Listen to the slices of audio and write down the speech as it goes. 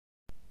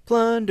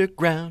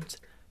Plundergrounds,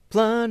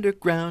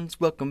 Plundergrounds,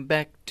 welcome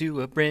back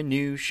to a brand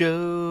new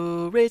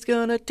show. Ray's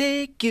gonna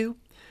take you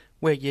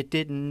where you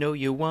didn't know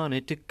you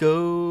wanted to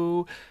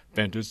go.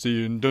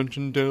 Fantasy and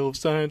dungeon delve,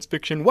 science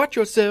fiction, watch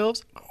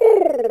yourselves.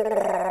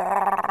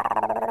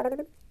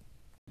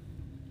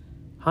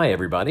 Hi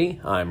everybody,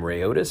 I'm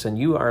Ray Otis, and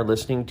you are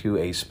listening to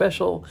a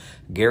special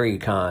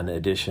GaryCon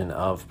edition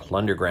of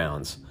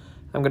Plundergrounds.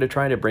 I'm going to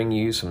try to bring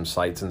you some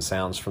sights and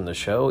sounds from the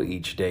show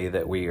each day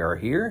that we are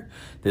here.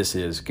 This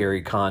is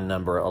GaryCon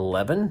number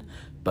 11,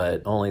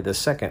 but only the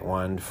second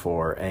one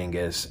for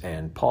Angus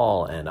and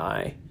Paul and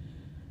I.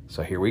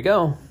 So here we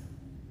go.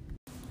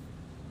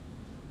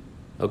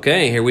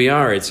 Okay, here we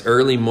are. It's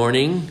early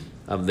morning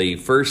of the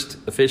first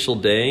official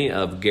day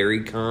of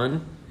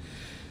GaryCon.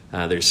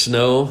 There's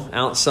snow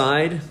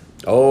outside.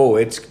 Oh,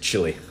 it's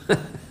chilly.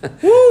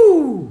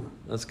 Woo!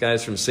 Those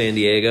guys from San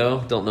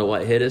Diego don't know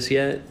what hit us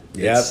yet.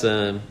 Yep. It's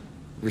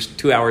we're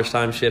 2 hours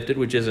time shifted,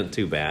 which isn't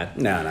too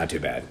bad. No, not too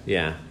bad.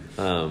 Yeah.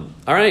 All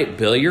right,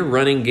 Bill, you're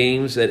running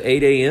games at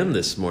 8 a.m.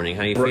 this morning.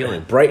 How you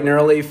feeling? Bright and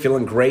early,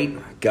 feeling great.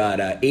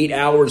 Got 8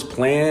 hours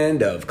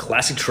planned of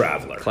Classic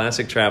Traveler.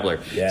 Classic Traveler.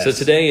 Yes. So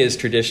today is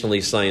traditionally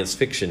Science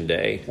Fiction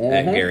Day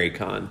at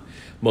GaryCon.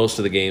 Most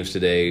of the games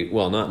today,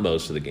 well, not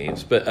most of the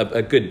games, but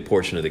a good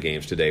portion of the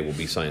games today will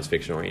be science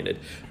fiction oriented.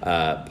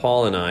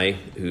 Paul and I,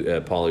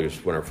 Paul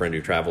is our friend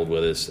who traveled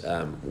with us,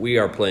 we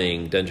are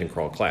playing Dungeon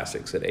Crawl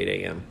Classics at 8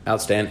 a.m.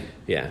 Outstanding.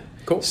 Yeah.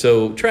 Cool.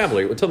 So,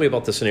 Traveler, tell me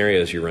about the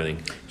scenarios you're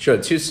running. Sure,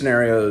 2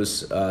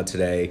 scenarios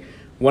today.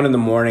 One in the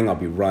morning, I'll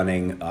be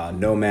running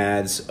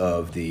Nomads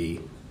of the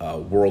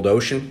World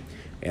Ocean.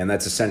 And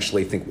that's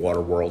essentially, think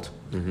Waterworld.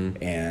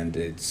 Mm-hmm. And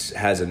it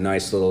has a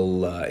nice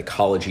little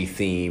ecology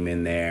theme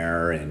in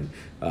there and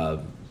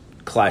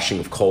clashing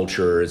of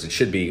cultures. It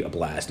should be a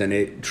blast. And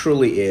it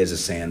truly is a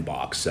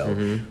sandbox.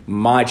 So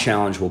my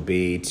challenge will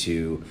be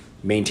to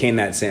maintain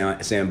that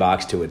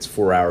sandbox to its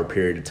 4-hour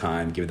period of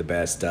time, give it the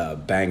best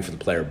bang for the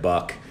player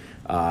buck,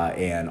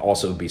 and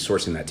also be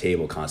sourcing that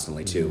table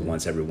constantly, too,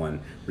 once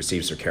everyone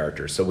receives their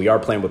character. So we are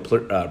playing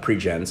with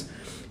pre-gens,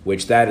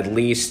 which that at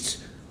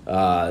least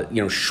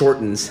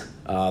shortens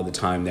the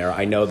time there.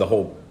 I know the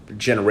whole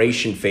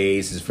generation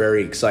phase is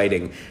very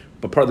exciting,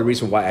 but part of the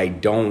reason why I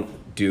don't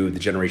do the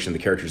generation of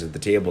the characters at the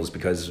table is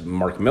because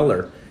Mark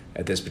Miller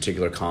at this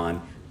particular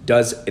con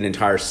does an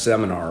entire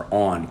seminar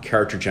on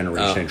character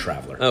generation and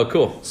Traveler. Oh,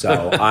 cool.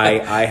 So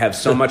I have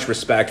so much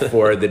respect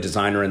for the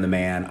designer and the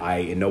man. I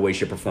in no way,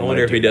 shape, or form. I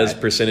wonder if he does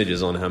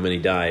percentages on how many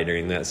die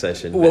during that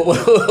session.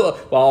 Well,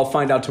 I'll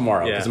find out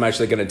tomorrow because Yeah. I'm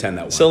actually going to attend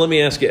that one. So let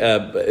me ask you,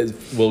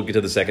 we'll get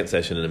to the second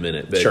session in a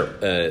minute. But, Sure.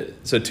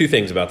 So 2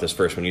 things about this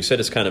first one. You said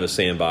it's kind of a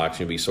sandbox.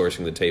 You'll be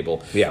sourcing the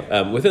table.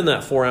 Yeah. Within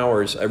that 4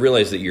 hours, I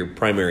realize that your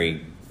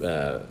primary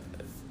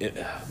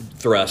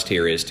thrust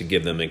here is to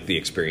give them the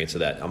experience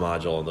of that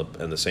module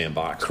and the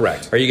sandbox.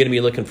 Correct. Are you going to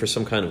be looking for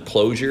some kind of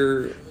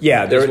closure?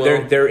 Yeah, there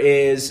there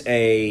is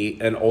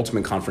an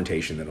ultimate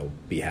confrontation that'll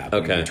be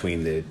happening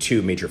between the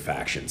 2 major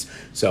factions.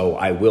 So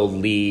I will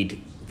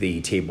lead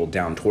the table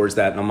down towards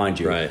that. Now,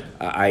 mind you,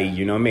 right.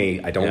 You know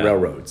me, I don't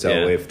railroad.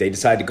 So if they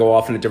decide to go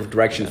off in a different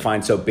direction,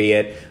 fine, so be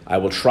it. I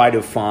will try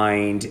to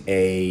find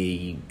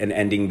an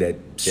ending that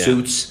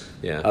suits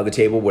the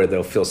table where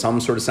they'll feel some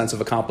sort of sense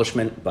of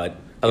accomplishment, but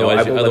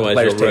otherwise you'll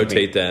take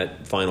rotate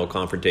that final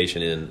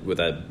confrontation in with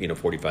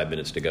 45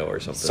 minutes to go or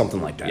something.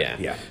 Something like that.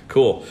 Yeah.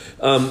 Cool.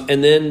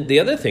 And then the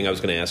other thing I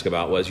was going to ask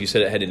about was you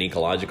said it had an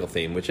ecological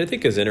theme, which I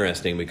think is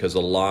interesting because a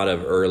lot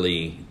of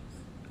early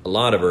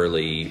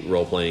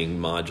role-playing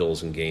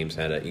modules and games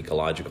had an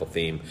ecological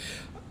theme.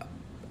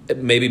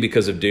 Maybe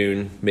because of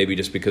Dune, maybe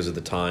just because of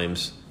the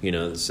times, the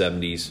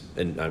 70s,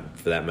 and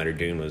for that matter,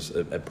 Dune was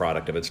a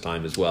product of its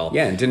time as well.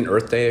 Yeah, and didn't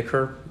Earth Day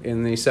occur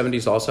in the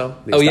 70s also?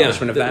 The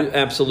establishment of that?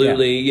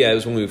 Absolutely. Yeah, it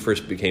was when we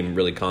first became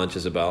really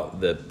conscious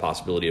about the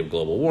possibility of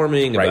global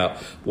warming, about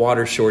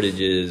water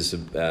shortages.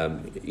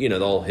 The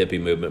whole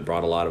hippie movement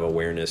brought a lot of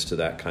awareness to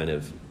that kind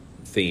of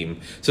theme.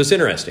 So it's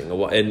interesting.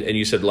 And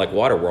you said like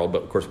Waterworld,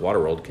 but of course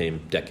Waterworld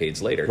came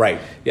decades later. Right.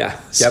 Yeah.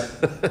 Yep.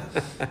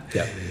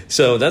 Yep.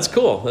 So that's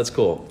cool.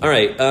 All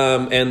right.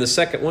 And the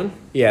second one?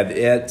 Yeah,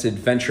 it's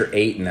Adventure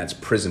 8, and that's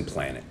Prison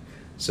Planet.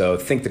 So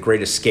think The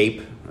Great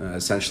Escape.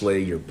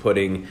 Essentially, you're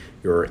putting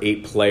your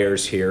 8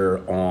 players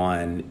here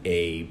on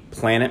a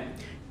planet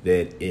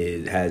that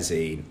has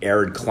an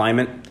arid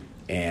climate,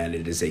 and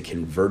it is a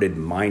converted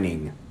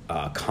mining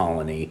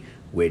colony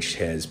which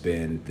has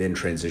been then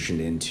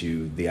transitioned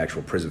into the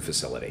actual prison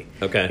facility.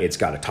 Okay. It's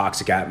got a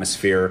toxic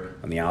atmosphere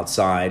on the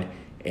outside,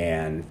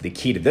 and the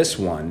key to this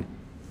one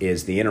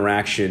is the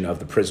interaction of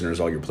the prisoners,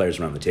 all your players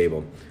around the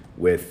table,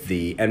 with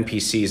the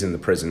NPCs in the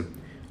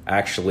prison,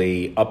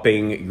 actually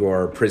upping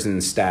your prison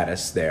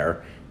status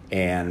there,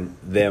 and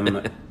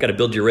them... Got to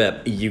build your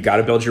rep. You got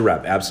to build your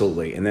rep,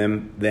 absolutely. And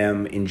then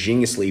them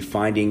ingeniously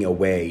finding a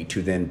way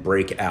to then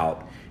break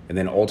out and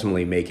then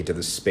ultimately make it to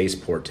the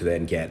spaceport to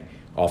then get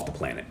off the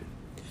planet.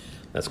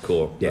 That's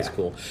cool. Yeah. That's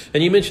cool.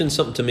 And you mentioned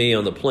something to me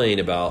on the plane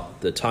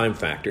about the time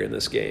factor in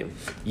this game.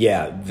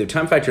 Yeah, the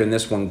time factor in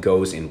this one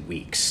goes in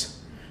weeks.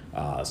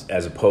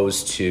 as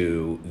opposed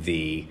to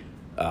the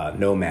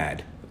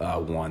Nomad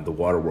one, the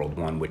Waterworld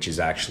one, which is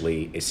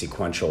actually a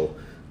sequential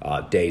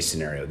day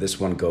scenario. This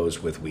one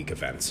goes with week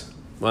events.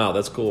 Wow,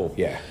 that's cool.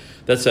 Yeah.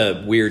 That's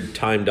a weird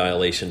time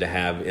dilation to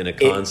have in a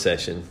con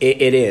session.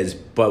 It is,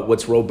 but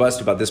what's robust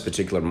about this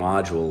particular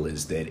module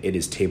is that it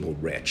is table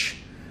rich.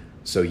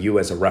 So you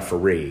as a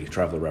referee,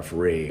 traveler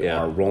referee,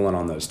 are rolling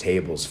on those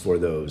tables for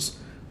those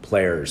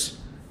players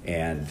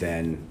and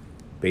then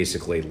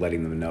basically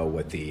letting them know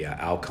what the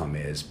outcome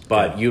is,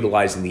 but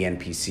utilizing the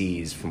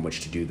NPCs from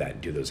which to do that,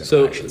 do those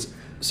interactions.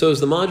 So is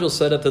the module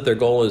set up that their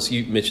goal is,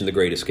 you mentioned the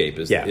Great Escape,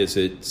 is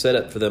it set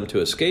up for them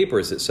to escape, or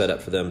is it set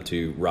up for them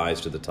to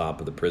rise to the top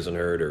of the prison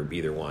herd, or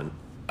either one?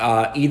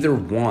 Either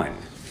one.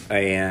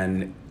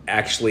 And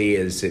actually,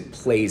 as it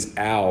plays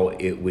out,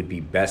 it would be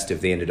best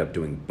if they ended up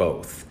doing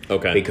both.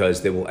 Okay.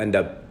 Because they will end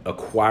up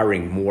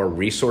acquiring more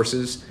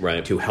resources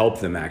to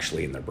help them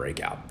actually in their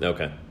breakout.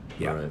 Okay.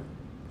 Yeah. All right.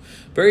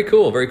 Very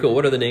cool, very cool.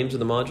 What are the names of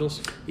the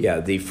modules? Yeah,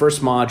 the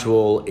first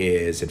module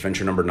is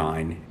Adventure Number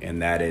 9,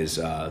 and that is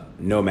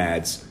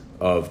Nomads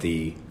of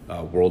the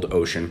World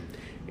Ocean.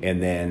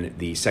 And then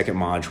the second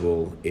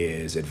module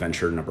is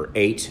Adventure Number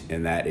 8,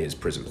 and that is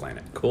Prison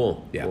Planet.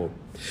 Cool. Yeah. Cool.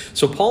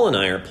 So Paul and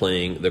I are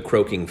playing the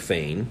Croaking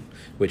Fane,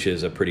 which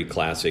is a pretty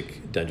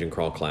classic Dungeon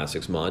Crawl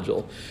Classics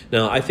module.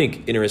 Now, I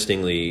think,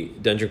 interestingly,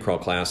 Dungeon Crawl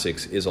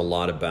Classics is a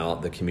lot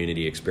about the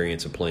community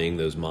experience of playing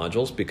those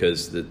modules,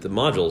 because the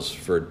modules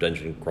for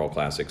Dungeon Crawl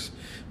Classics,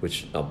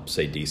 which I'll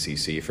say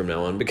DCC from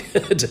now on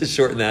to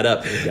shorten that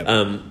up,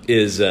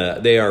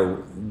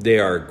 they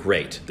are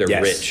great.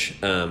 They're rich.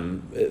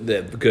 They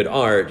have good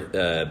art,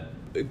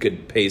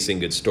 good pacing,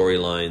 good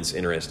storylines,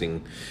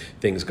 interesting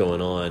things going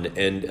on.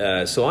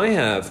 And so I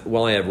have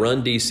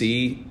run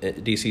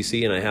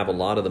DCC, and I have a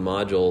lot of the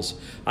modules,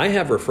 I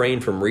have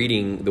refrained from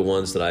reading the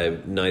ones that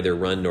I've neither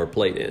run nor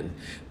played in,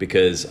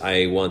 because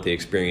I want the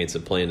experience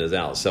of playing those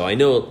out. So I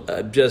know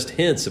just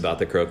hints about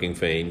the Croaking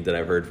Fane that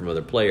I've heard from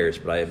other players,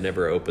 but I have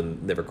never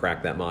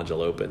cracked that module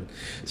open.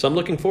 So I'm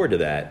looking forward to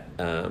that.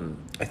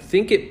 I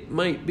think it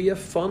might be a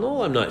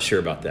funnel. I'm not sure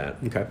about that.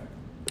 Okay.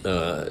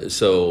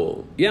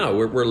 So yeah,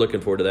 we're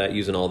looking forward to that,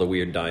 using all the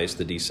weird dice,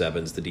 the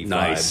D7s, the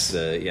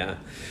D5s,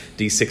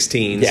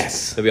 D16s.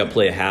 Yes. Maybe I'll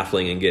play a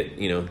halfling and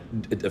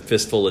get a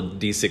fistful of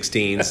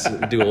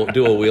D16s,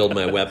 dual wield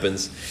my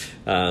weapons.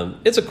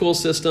 It's a cool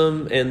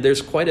system, and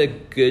there's quite a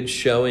good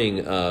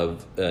showing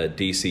of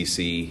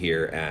DCC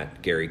here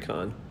at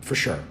GaryCon. For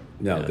sure.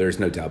 No, there's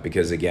no doubt,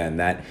 because again,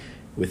 that,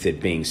 with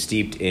it being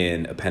steeped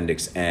in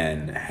Appendix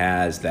N,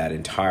 has that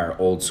entire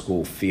old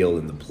school feel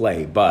in the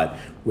play, but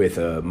with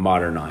a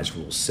modernized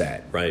rule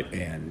set. Right.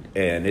 And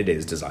it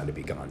is designed to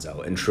be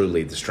gonzo. And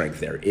truly the strength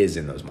there is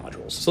in those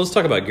modules. So let's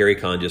talk about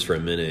GaryCon just for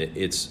a minute.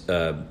 It's,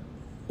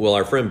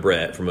 our friend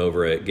Brett from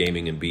over at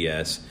Gaming and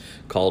BS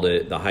called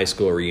it the high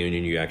school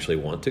reunion you actually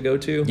want to go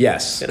to.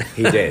 Yes,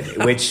 he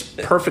did, which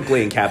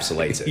perfectly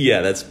encapsulates it.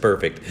 Yeah, that's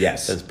perfect.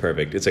 Yes. That's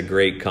perfect. It's a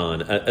great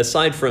con.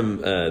 Aside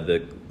from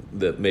the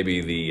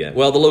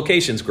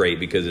location's great,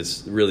 because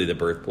it's really the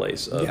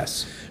birthplace of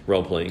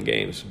role-playing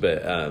games,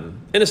 but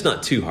and it's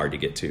not too hard to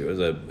get to. It was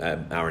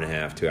an hour and a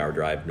half, 2-hour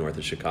drive north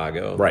of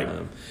Chicago, right?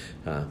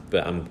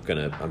 But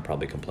I'm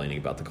probably complaining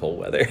about the cold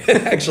weather,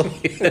 actually,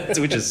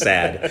 which is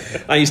sad.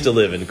 I used to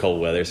live in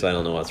cold weather, so I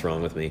don't know what's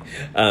wrong with me.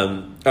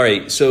 All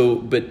right,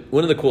 but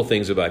one of the cool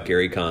things about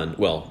GaryCon,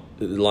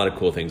 a lot of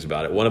cool things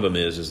about it. One of them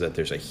is that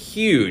there's a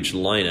huge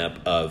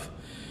lineup of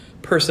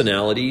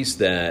personalities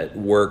that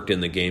worked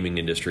in the gaming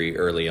industry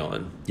early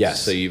on.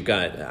 Yes. So you've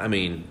got,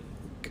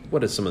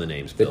 what are some of the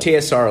names, Bill? The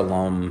TSR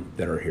alum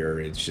that are here,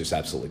 it's just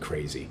absolutely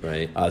crazy.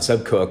 Right.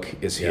 Zeb Cook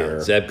is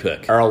here. Zeb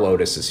Cook. Errol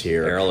Otis is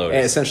here. Errol Otis.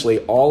 And essentially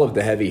all of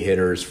the heavy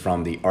hitters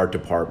from the art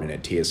department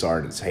at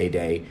TSR in its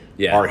heyday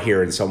are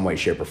here in some way,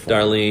 shape, or form.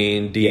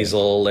 Darlene,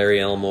 Diesel, Larry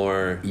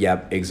Elmore.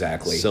 Yep,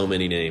 exactly. So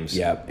many names.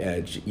 Yep.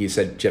 You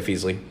said Jeff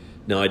Easley?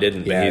 No, I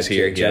didn't, but he's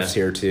here. Jeff's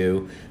here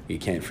too. You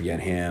can't forget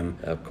him.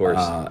 Of course.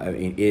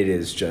 It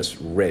is just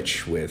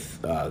rich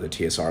with the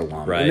TSR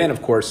alum. Right. And then,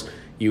 of course,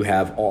 you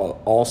have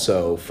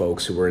also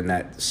folks who were in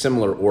that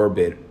similar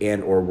orbit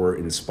and or were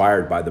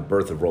inspired by the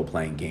birth of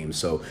role-playing games.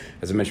 So,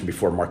 as I mentioned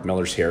before, Mark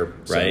Miller's here.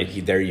 So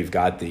right. There you've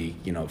got the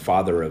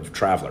father of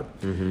Traveler,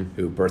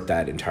 who birthed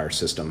that entire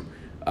system.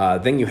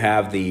 Then you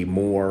have the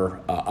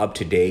more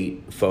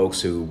up-to-date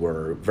folks who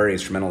were very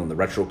instrumental in the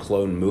retro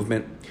clone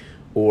movement,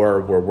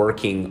 or were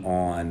working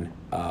on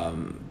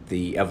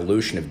the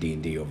evolution of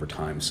D&D over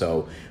time.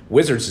 So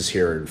Wizards is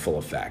here in full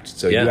effect.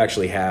 So you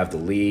actually have the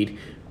lead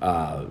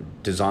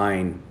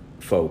design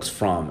folks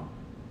from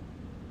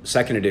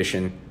 2nd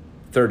edition,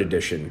 3rd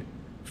edition,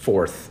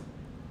 4th,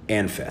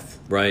 and 5th.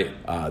 Right.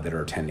 That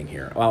are attending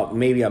here. Well,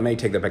 maybe I may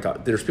take that back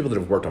out. There's people that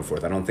have worked on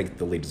 4th. I don't think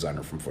the lead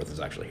designer from 4th is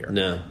actually here.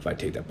 No. If I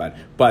take that back.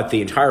 But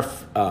the entire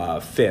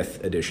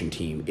 5th edition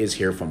team is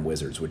here from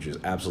Wizards, which is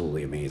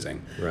absolutely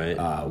amazing. Right.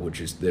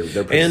 Which is their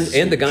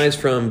and the guys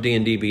from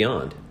D&D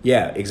Beyond.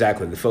 Yeah,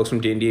 exactly. The folks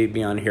from D&D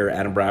Beyond here.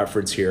 Adam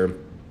Bradford's here.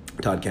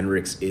 Todd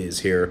Kendricks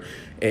is here.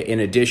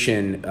 in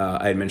addition,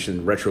 I had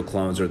mentioned retro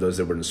clones or those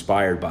that were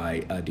inspired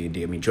by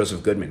D&D. I mean,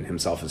 Joseph Goodman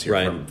himself is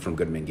here from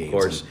Goodman Games. Of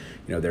course.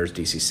 And, there's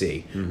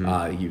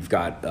DCC. You've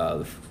got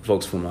the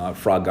folks from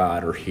Frog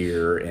God are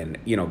here. And,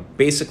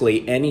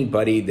 basically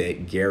anybody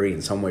that Gary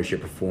in some way,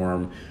 shape, or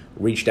form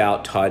reached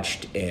out,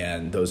 touched,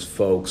 and those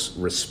folks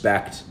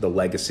respect the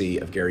legacy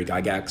of Gary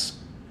Gygax,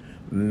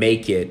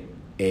 make it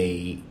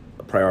a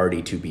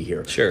priority to be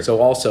here. Sure. So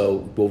also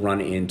we'll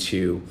run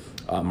into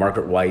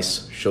Margaret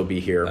Weiss. She'll be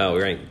here. Oh,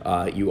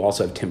 right. You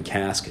also have Tim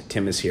Kask.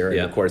 Tim is here.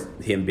 Yeah. And, of course,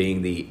 him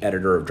being the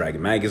editor of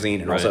Dragon Magazine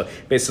and Right. also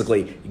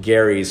basically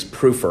Gary's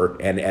proofer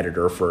and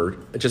editor for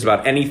just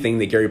about anything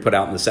that Gary put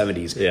out in the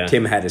 70s. Yeah.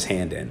 Tim had his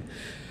hand in,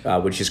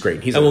 which is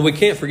great. He's We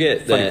can't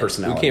forget funny that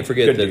personality. we can't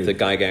forget Good that dude. the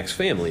Gygax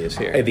family is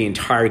here. The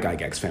entire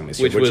Gygax family is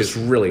here, Which which was- is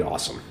really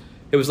awesome.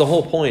 It was the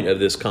whole point of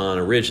this con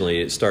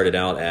originally. It started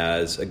out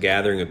as a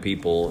gathering of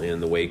people in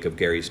the wake of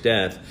Gary's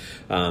death,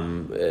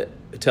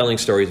 telling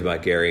stories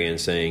about Gary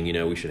and saying,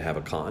 we should have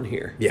a con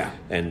here. Yeah.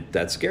 And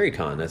that's Gary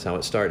Con. That's how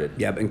it started.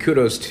 Yeah, and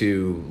kudos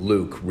to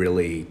Luke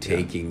really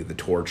taking the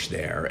torch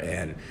there.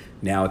 And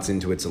now it's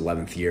into its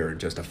 11th year.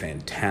 Just a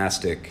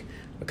fantastic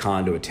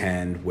con to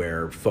attend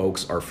where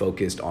folks are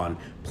focused on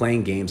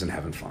playing games and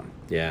having fun.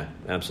 Yeah,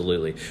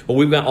 absolutely. Well,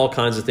 we've got all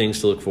kinds of things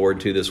to look forward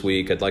to this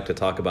week. I'd like to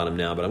talk about them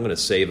now, but I'm going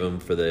to save them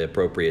for the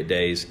appropriate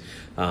days.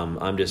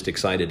 I'm just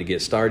excited to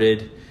get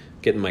started,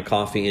 getting my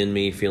coffee in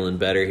me, feeling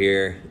better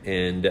here,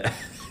 and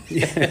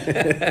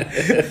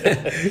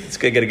it's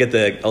got to get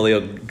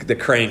the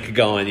crank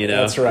going.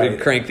 That's right. We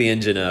crank the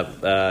engine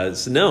up.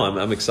 So no,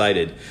 I'm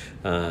excited.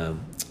 All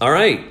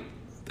right.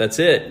 That's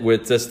it.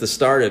 That's the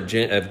start of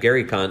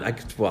Gary Con. You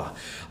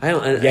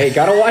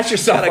gotta watch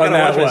yourself on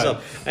that one.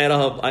 I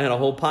had a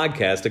whole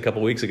podcast a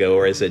couple weeks ago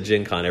where I said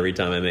Gen Con every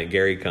time I meant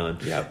Gary Con.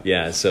 Yep.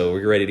 Yeah, so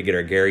we're ready to get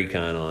our Gary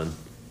Con on.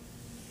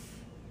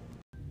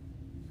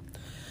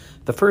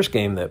 The first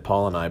game that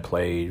Paul and I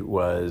played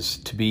was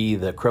to be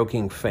the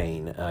Croaking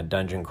Fane,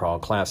 Dungeon Crawl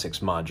Classics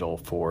module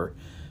for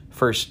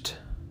first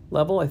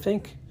level, I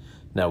think.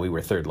 No, we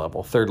were third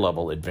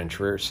level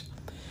adventurers.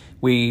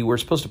 We were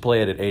supposed to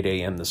play it at 8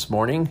 a.m. this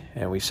morning,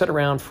 and we sat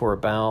around for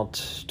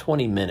about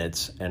 20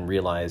 minutes and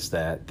realized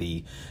that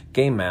the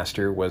game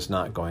master was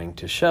not going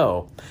to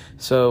show.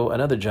 So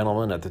another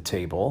gentleman at the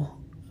table,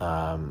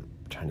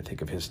 trying to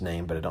think of his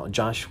name, but I don't.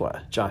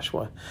 Joshua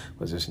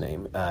was his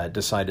name.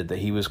 Decided that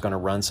he was going to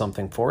run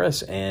something for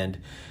us, and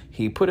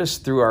he put us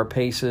through our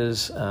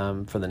paces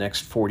for the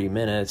next 40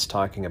 minutes,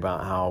 talking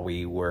about how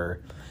we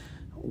were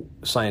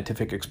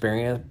scientific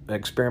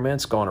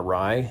experiments gone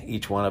awry.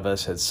 Each one of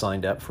us had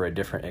signed up for a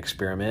different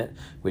experiment,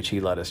 which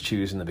he let us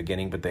choose in the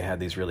beginning, but they had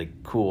these really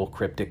cool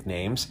cryptic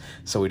names,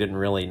 so we didn't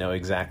really know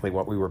exactly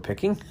what we were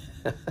picking.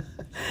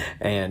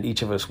 And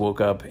each of us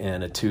woke up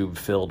in a tube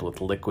filled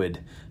with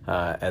liquid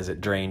as it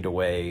drained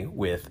away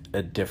with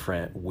a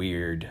different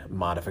weird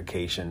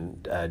modification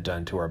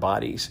done to our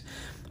bodies,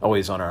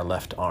 always on our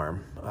left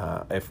arm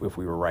if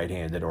we were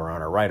right-handed, or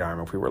on our right arm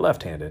if we were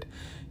left-handed.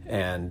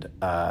 And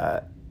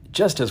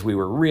just as we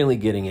were really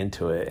getting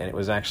into it, and it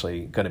was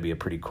actually going to be a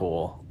pretty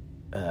cool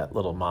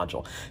little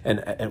module.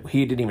 And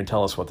he didn't even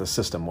tell us what the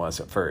system was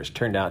at first.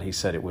 Turned out he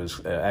said it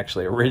was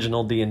actually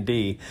original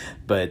D&D,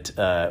 but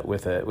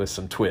with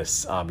some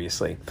twists,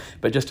 obviously.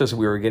 But just as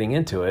we were getting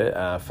into it,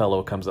 a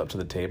fellow comes up to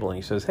the table and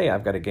he says, "Hey,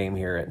 I've got a game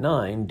here at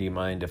 9. Do you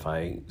mind if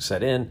I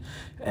set in?"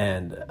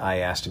 And I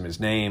asked him his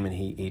name, and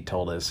he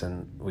told us,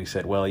 and we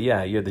said, "Well,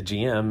 yeah, you're the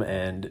GM,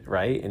 and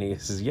right?" And he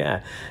says,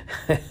 "Yeah."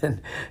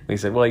 And we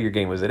said, "Well, your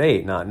game was at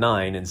 8, not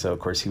 9." And so, of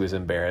course, he was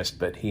embarrassed,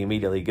 but he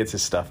immediately gets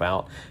his stuff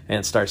out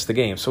and starts the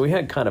game. So we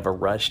had kind of a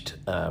rushed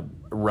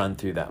run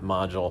through that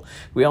module.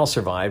 We all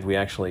survived. We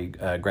actually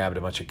grabbed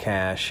a bunch of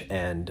cash,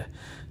 and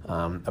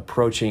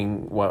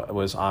approaching what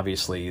was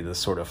obviously the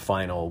sort of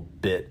final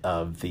bit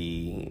of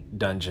the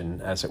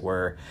dungeon, as it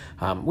were,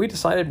 we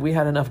decided we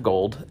had enough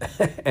gold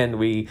and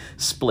we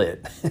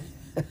split.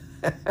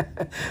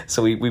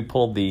 So we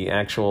pulled the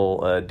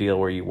actual deal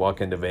where you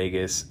walk into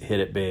Vegas, hit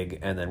it big,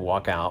 and then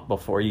walk out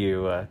before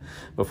you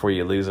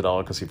lose it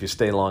all. Because if you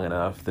stay long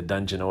enough, the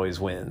dungeon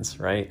always wins,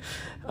 right?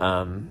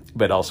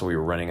 But also we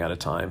were running out of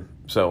time,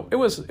 so it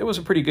was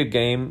a pretty good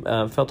game.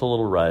 Felt a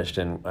little rushed,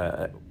 and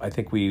I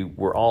think we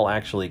were all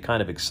actually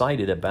kind of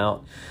excited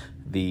about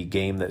the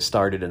game that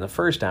started in the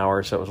first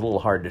hour. So it was a little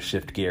hard to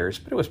shift gears,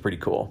 but it was pretty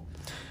cool.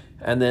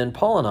 And then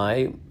Paul and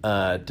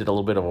I did a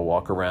little bit of a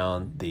walk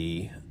around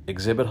the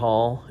exhibit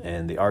hall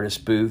and the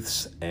artist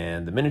booths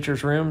and the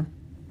miniatures room.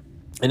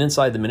 And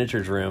inside the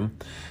miniatures room,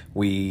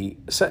 we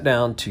sat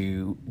down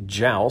to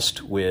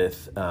joust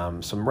with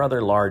some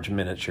rather large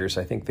miniatures.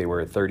 I think they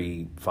were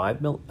 30, I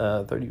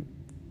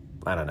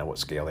don't know what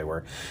scale they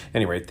were.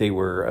 Anyway, they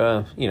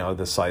were,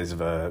 the size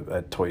of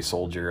a toy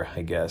soldier,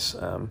 I guess.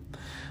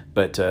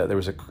 But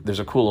there's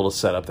a cool little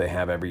setup they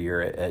have every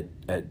year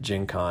at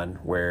Gen Con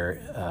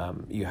where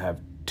you have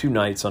two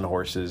knights on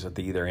horses at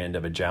the either end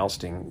of a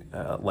jousting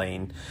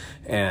lane,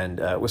 and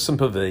with some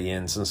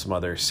pavilions and some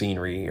other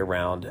scenery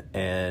around.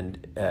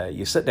 And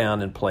you sit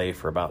down and play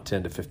for about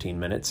 10 to 15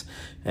 minutes,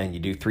 and you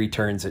do 3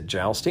 turns at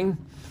jousting.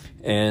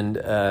 And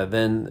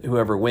then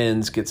whoever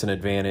wins gets an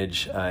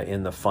advantage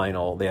in the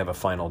final. They have a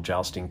final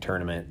jousting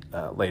tournament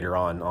later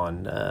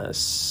on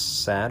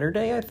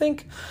Saturday, I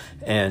think.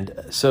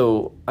 And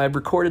so I've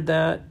recorded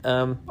that.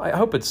 I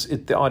hope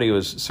the audio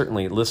is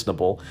certainly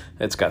listenable.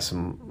 It's got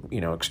some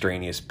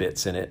extraneous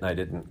bits in it, and I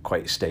didn't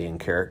quite stay in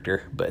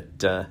character. But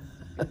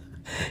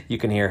you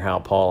can hear how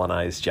Paul and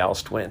I's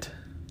joust went.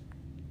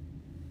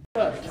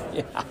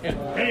 Yeah.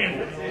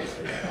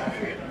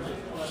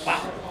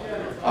 Wow.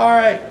 All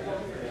right.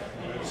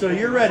 So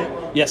you're ready.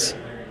 Yes.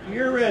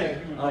 You're ready.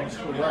 I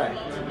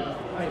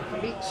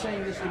hate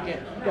saying this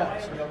again.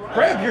 Guys,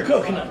 grab your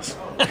coconuts.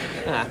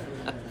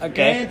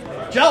 Okay.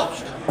 And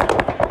joust.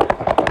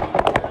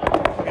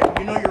 Okay,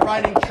 you know you're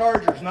riding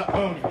chargers, not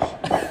ponies.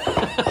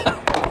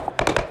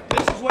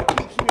 This is what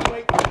keeps me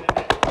awake during the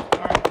day.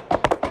 All right.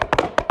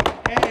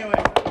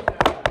 Anyway,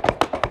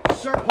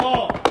 Sir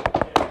Paul.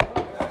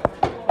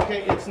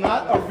 Okay, it's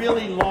not a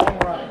really long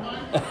ride.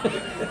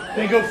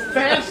 They go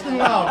fast and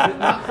loud, but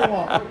not for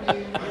long.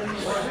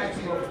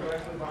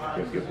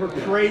 We're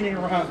parading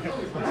around him.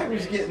 I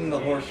was getting the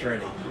horse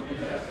ready.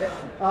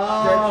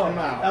 Oh,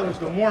 that was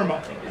the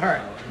warm-up. All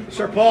right.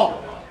 Sir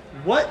Paul,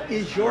 what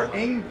is your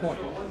aim point?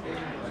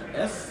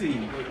 SC.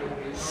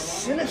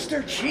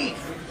 Sinister Chief.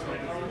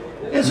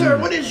 And sir,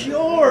 what is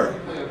your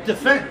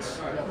defense?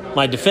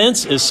 My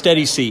defense is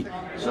steady seat.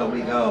 So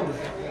we go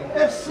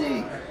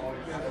SC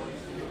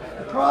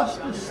across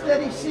the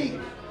steady seat.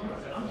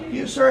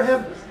 You, sir,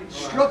 have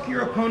struck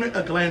your opponent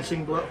a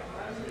glancing blow.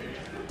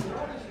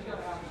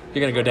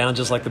 You're going to go down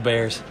just like the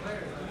Bears.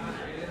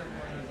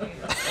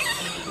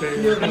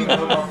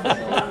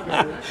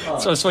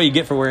 So that's what you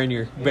get for wearing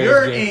your Bears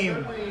Your gear.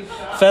 aim,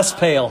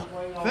 Fespale.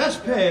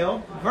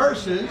 Vespale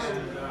versus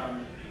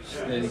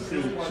steady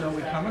seat. So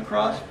we come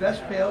across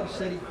Vespale,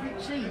 steady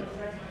seat.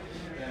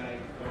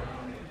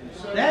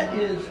 That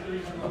is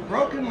a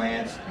broken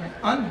lance and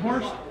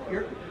unhorsed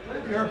your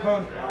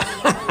opponent.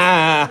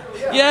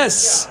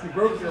 Yes. You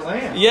broke your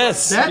lance.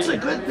 Yes. That's a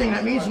good thing.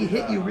 That means he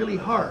hit you really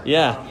hard.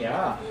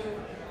 Yeah.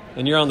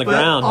 And you're on the But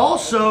ground.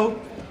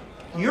 also,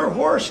 your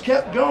horse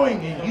kept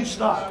going and you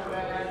stopped.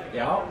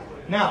 Yeah.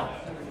 Now,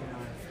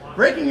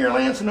 breaking your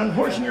lance and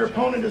unhorsing your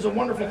opponent is a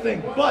wonderful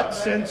thing, but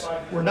since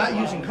we're not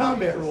using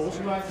combat rules,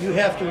 you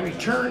have to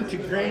return to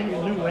gain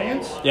a new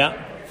lance. Yeah.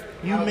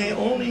 You may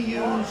only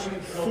use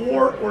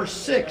 4 or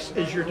 6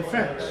 as your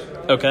defense.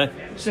 Okay.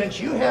 Since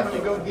you have to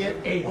go get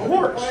a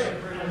horse,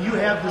 you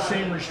have the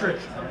same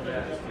restriction.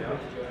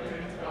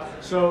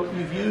 So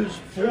you've used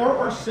 4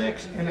 or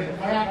 6 and an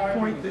attack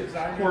point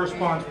that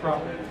corresponds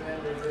properly.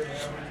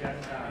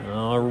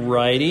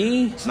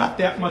 Alrighty. It's not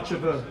that much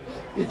of a.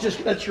 It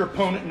just lets your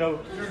opponent know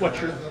what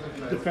your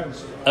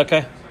defense is.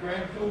 Okay.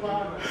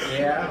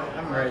 Yeah,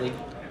 I'm ready.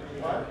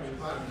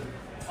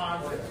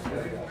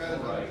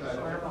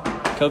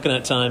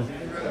 Coconut time.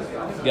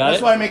 Got That's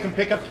it? why I make them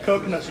pick up the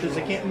coconuts, because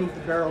they can't move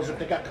the barrels if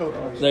they got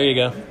coconuts. There you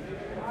go.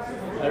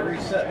 I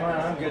reset mine.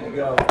 I'm good to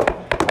go.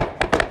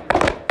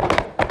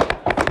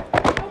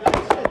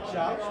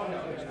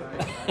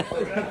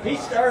 He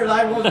started.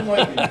 I wasn't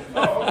waiting.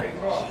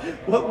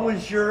 What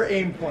was your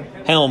aim point?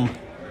 Helm.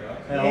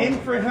 Aim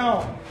for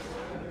helm.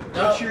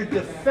 What's your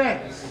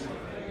defense?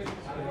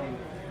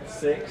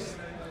 6.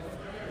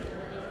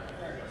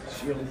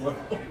 Shield low.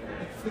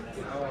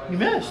 You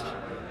missed.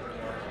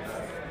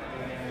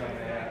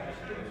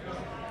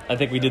 I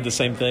think we did the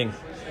same thing.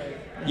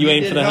 You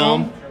aimed did for the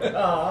helm,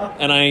 helm?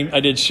 and I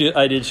did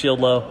shield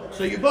low.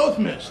 So you both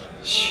missed.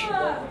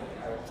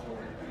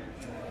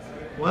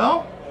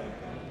 Well,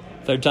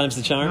 Third time's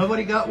the charm.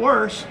 nobody got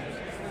worse.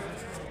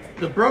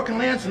 The broken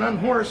lance and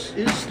unhorse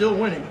is still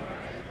winning,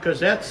 because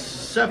that's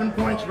 7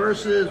 points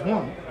versus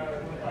 1.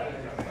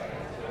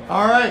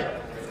 All right,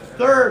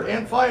 third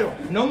and final.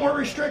 No more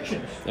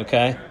restrictions.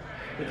 Okay.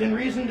 Within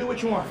reason, do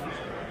what you want.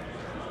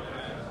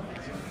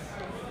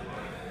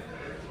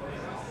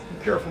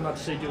 Be careful not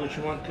to say do what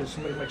you want, because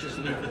somebody might just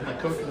leave with my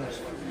coconuts.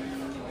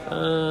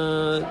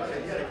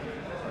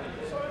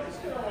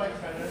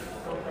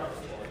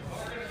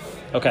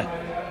 Okay.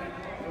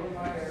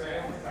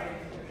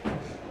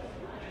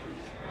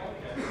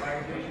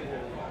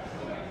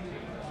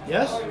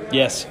 Yes?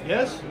 Yes.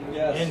 Yes?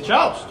 Yes. And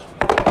joust.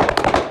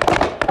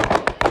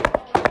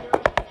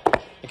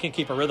 I can't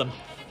keep a rhythm.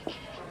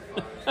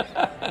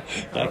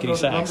 Yakety Go to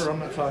sax. number, I'm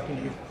not talking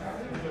to you.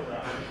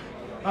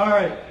 All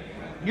right.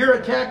 Your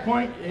attack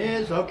point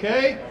is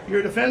okay.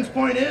 Your defense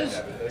point is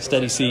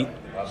Steady seat.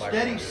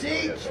 steady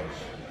seat.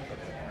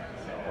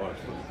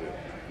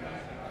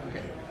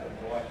 Okay.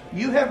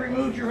 You have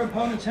removed your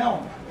opponent's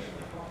helm.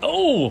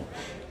 Oh!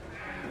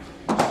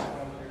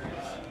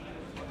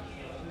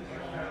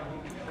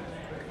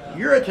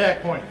 Your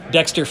attack point.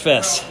 Dexter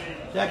Fess.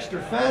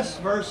 Dexter Fess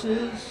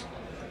versus.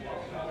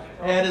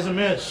 That is a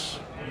miss.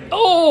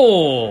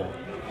 Oh!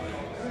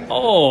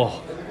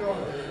 Oh!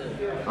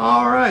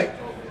 All right.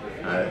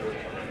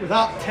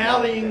 without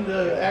tallying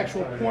the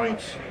actual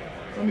points,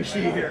 let me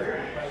see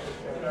here.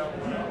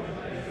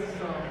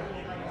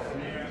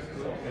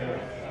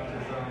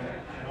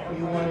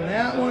 You won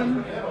that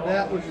one.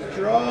 That was a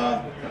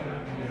draw.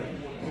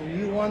 And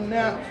you won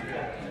that.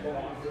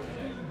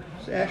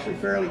 It's actually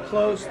fairly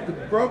close. The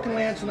broken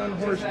lance and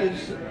unhorsed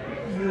gives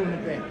you an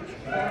advantage.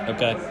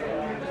 Okay.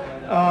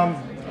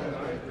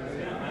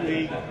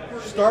 The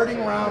starting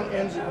round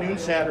ends at noon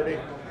Saturday.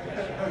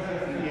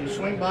 You can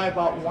swing by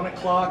about 1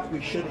 o'clock.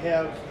 We should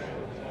have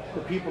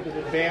the people that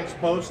advance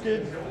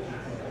posted.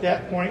 At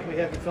that point, we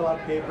have to fill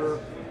out paper,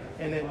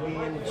 and then me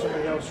and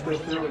somebody else go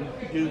through and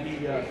do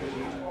the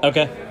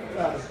Okay.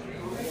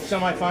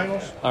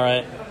 semifinals. All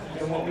right.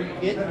 And when we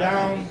get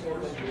down,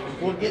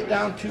 we'll get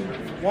down to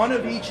one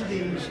of each of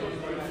these.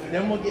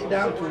 Then we'll get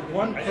down to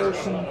one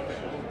person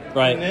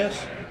Right. in this,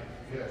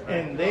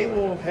 and they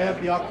will have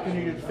the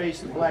opportunity to face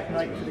the Black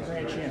Knight for the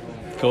grand champion.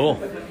 Cool.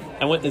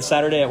 And what is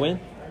Saturday at when?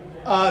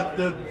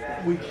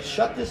 We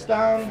shut this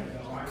down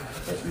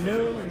at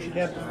noon. We should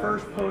have the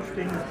first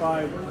posting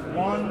by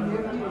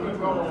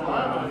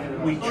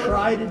 1. We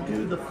try to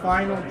do the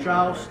final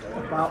joust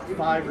about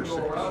 5 or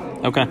 6.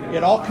 Okay.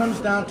 It all comes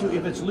down to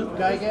if it's Luke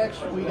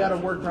Gygax, we got to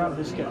work around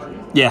his schedule.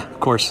 Yeah, of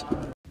course.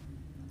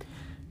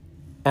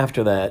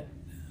 After that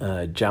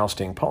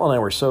jousting, Paul and I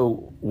were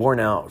so worn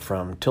out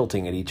from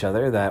tilting at each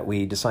other that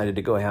we decided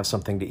to go have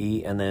something to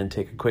eat and then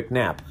take a quick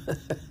nap.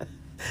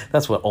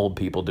 That's what old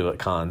people do at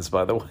cons,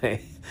 by the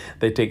way.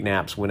 They take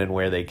naps when and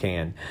where they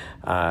can.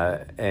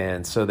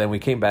 And so then we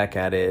came back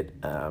at it.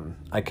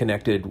 I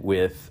connected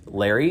with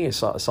Larry. I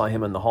saw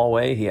him in the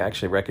hallway. He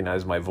actually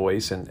recognized my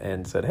voice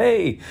and said,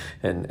 hey,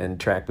 and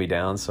tracked me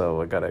down.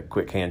 So I got a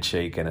quick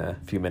handshake and a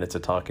few minutes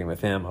of talking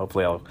with him.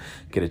 Hopefully I'll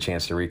get a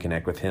chance to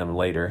reconnect with him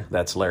later.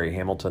 That's Larry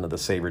Hamilton of the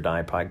Save or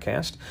Die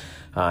podcast.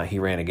 He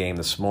ran a game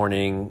this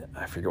morning.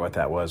 I forget what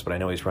that was, but I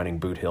know he's running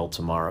Boot Hill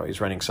tomorrow. He's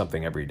running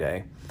something every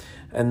day.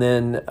 And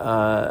then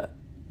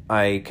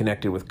I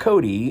connected with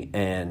Cody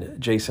and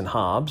Jason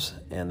Hobbs,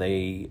 and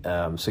they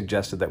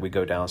suggested that we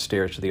go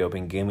downstairs to the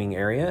open gaming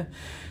area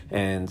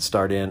and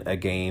start in a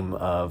game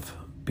of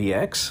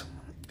BX.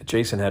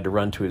 Jason had to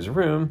run to his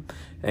room,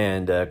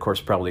 and of course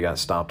probably got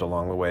stopped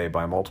along the way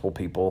by multiple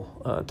people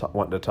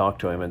wanting to talk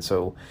to him. And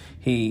so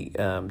he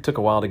took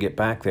a while to get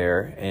back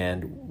there,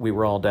 and we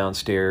were all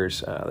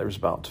downstairs. There was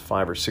about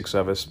 5 or 6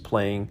 of us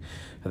playing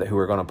who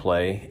were going to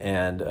play,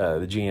 and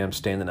the GM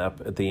standing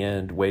up at the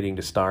end waiting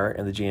to start,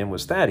 and the GM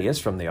was Thaddeus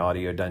from the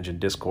Audio Dungeon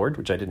Discord,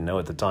 which I didn't know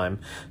at the time.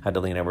 I had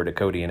to lean over to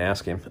Cody and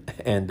ask him.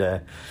 And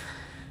at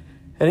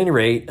any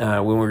rate,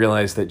 when we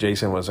realized that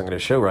Jason wasn't going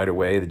to show right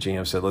away, the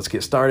GM said, let's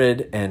get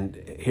started, and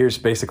here's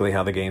basically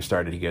how the game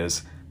started. He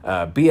goes,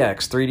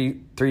 BX,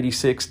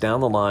 3D6, down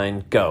the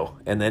line, go.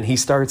 And then he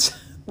starts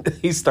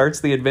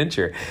the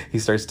adventure. He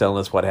starts telling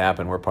us what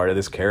happened. We're part of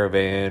this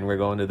caravan. We're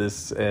going to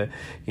this,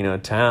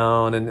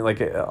 town, and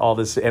like all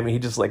this. I mean, he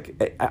just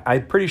like,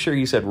 I'm pretty sure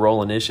he said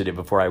roll initiative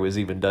before I was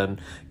even done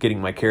getting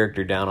my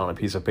character down on a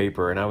piece of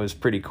paper, and I was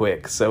pretty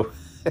quick. So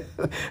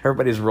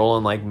everybody's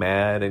rolling like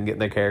mad and getting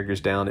their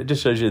characters down. It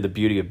just shows you the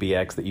beauty of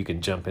BX that you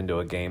can jump into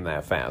a game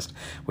that fast.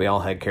 We all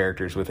had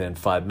characters within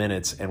 5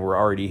 minutes, and we're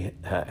already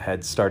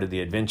had started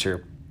the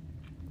adventure.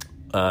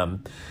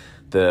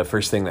 The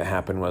first thing that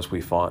happened was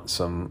we fought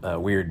some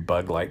weird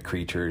bug-like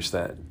creatures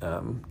that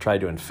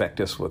tried to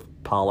infect us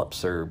with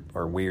polyps or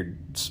weird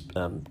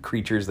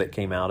creatures that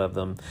came out of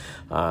them.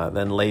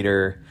 Then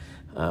later,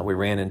 we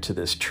ran into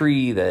this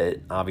tree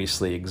that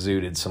obviously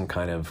exuded some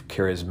kind of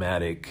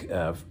charismatic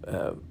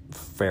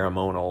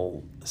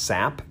pheromonal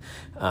sap.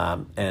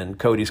 And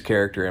Cody's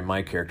character and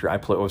my character, I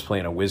was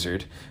playing a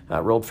wizard,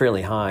 rolled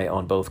fairly high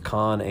on both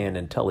con and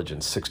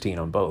intelligence, 16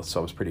 on both, so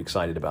I was pretty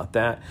excited about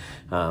that.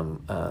 I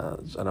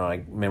know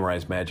I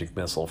memorized Magic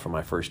Missile for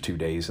my first 2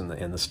 days in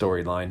the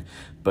storyline,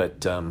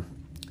 but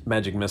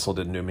Magic Missile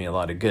didn't do me a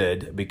lot of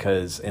good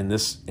because in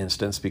this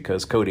instance,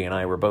 because Cody and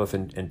I were both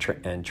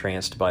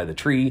entranced by the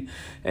tree,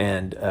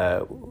 and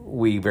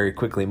we very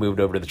quickly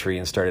moved over to the tree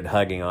and started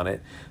hugging on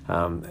it,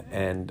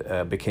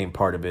 and became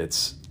part of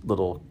its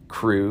little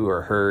crew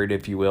or herd,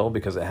 if you will,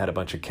 because it had a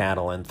bunch of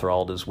cattle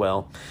enthralled as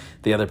well.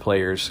 The other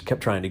players kept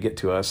trying to get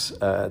to us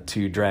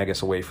to drag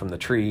us away from the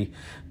tree,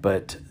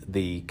 but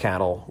the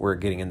cattle were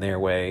getting in their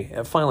way.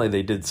 And finally,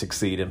 they did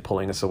succeed in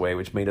pulling us away,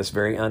 which made us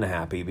very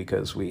unhappy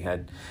because we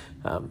had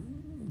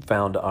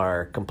found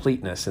our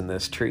completeness in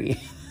this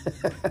tree.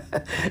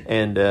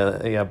 And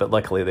but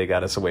luckily they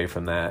got us away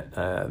from that,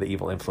 the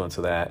evil influence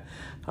of that.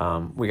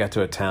 We got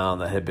to a town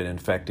that had been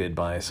infected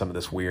by some of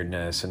this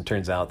weirdness, and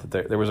turns out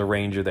that there was a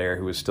ranger there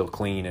who was still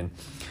clean,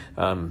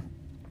 and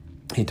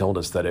he told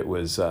us that it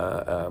was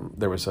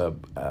there was a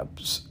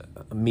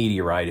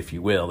meteorite, if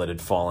you will, that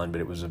had fallen,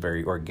 but it was a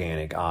very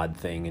organic, odd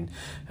thing,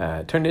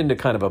 and turned into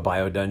kind of a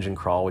bio dungeon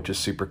crawl, which is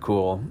super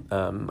cool.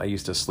 I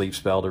used a sleep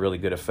spell to really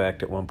good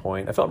effect at one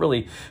point. I felt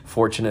really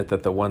fortunate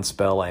that the one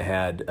spell I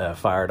had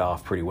fired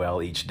off pretty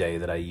well each day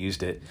that I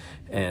used it,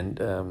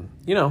 and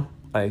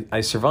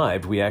I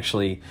survived. We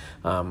actually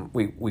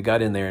we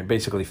got in there and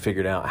basically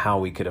figured out how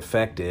we could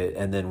affect it,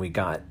 and then we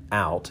got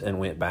out and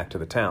went back to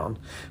the town.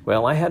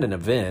 Well, I had an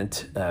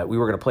event. We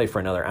were going to play for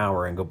another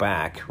hour and go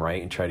back,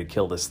 right, and try to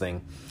kill this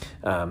thing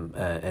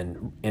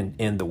and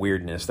end the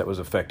weirdness that was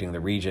affecting the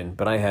region.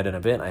 But I had an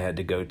event I had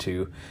to go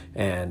to,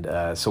 and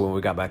so when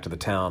we got back to the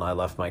town, I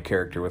left my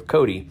character with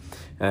Cody.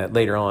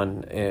 Later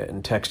on,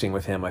 in texting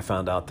with him, I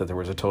found out that there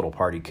was a total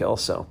party kill.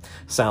 So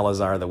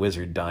Salazar the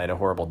wizard died a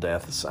horrible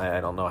death.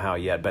 I don't know how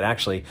yet, but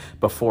actually,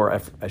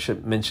 before I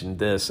should mention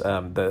this,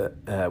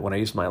 when I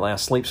used my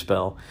last sleep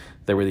spell,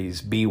 there were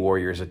these bee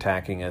warriors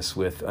attacking us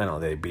with, I don't know,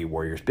 they bee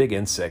warriors, big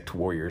insect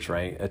warriors,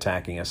 right,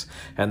 attacking us.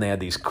 And they had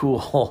these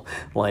cool,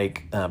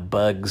 like,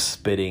 bug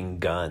spitting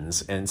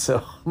guns. And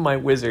so my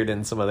wizard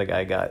and some other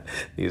guy got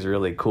these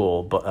really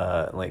cool,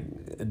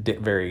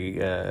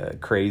 very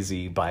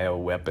crazy bio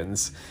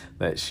weapons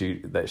that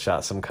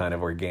shot some kind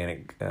of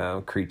organic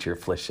creature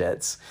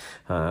flechettes.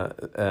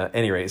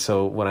 Anyway,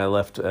 so when I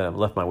left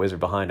my wizard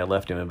behind, I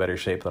left him in better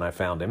shape than I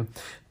found him.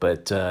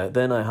 But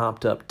then I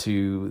hopped up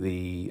to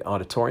the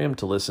auditorium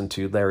to listen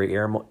to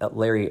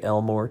Larry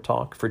Elmore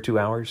talk for 2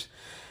 hours.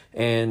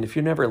 And if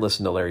you never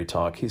listened to Larry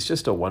talk, he's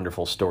just a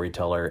wonderful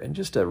storyteller and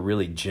just a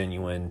really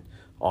genuine,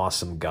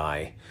 awesome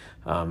guy.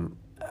 I'm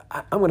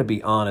going to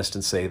be honest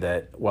and say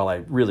that while I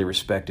really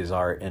respect his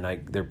art and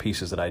there are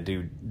pieces that I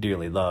do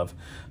dearly love,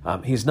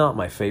 he's not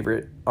my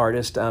favorite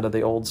artist out of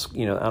the old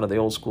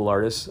school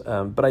artists.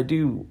 But I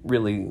do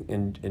really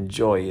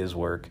enjoy his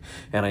work,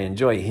 and I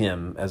enjoy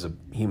him as a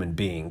human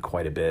being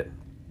quite a bit.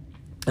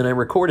 And I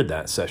recorded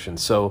that session,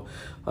 so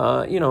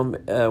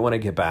when I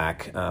get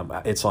back,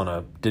 it's on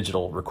a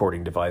digital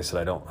recording device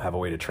that I don't have a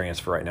way to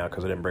transfer right now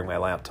because I didn't bring my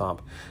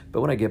laptop. But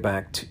when I get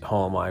back to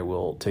home, I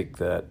will take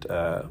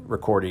that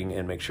recording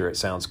and make sure it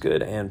sounds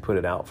good and put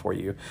it out for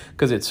you,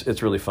 because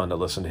it's really fun to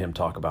listen to him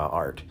talk about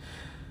art.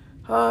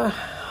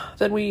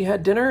 Then we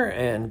had dinner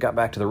and got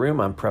back to the room.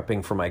 I'm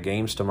prepping for my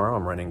games tomorrow.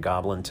 I'm running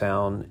Goblin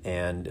Town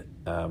and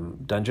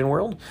Dungeon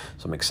World,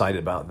 so I'm excited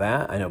about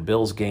that. I know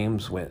Bill's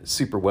games went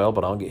super well,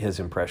 but I'll get his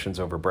impressions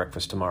over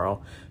breakfast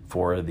tomorrow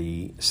for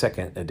the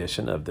second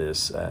edition of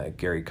this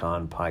Gary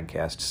Con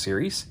podcast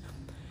series.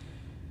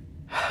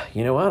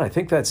 You know what? I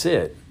think that's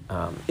it.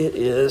 It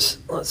is,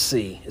 let's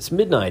see, it's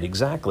midnight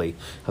exactly.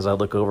 As I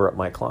look over at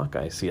my clock,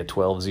 I see a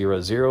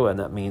 12:00, and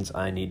that means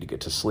I need to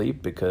get to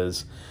sleep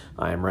because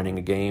I am running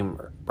a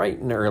game bright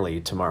and early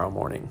tomorrow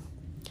morning.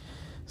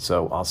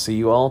 So I'll see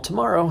you all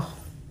tomorrow.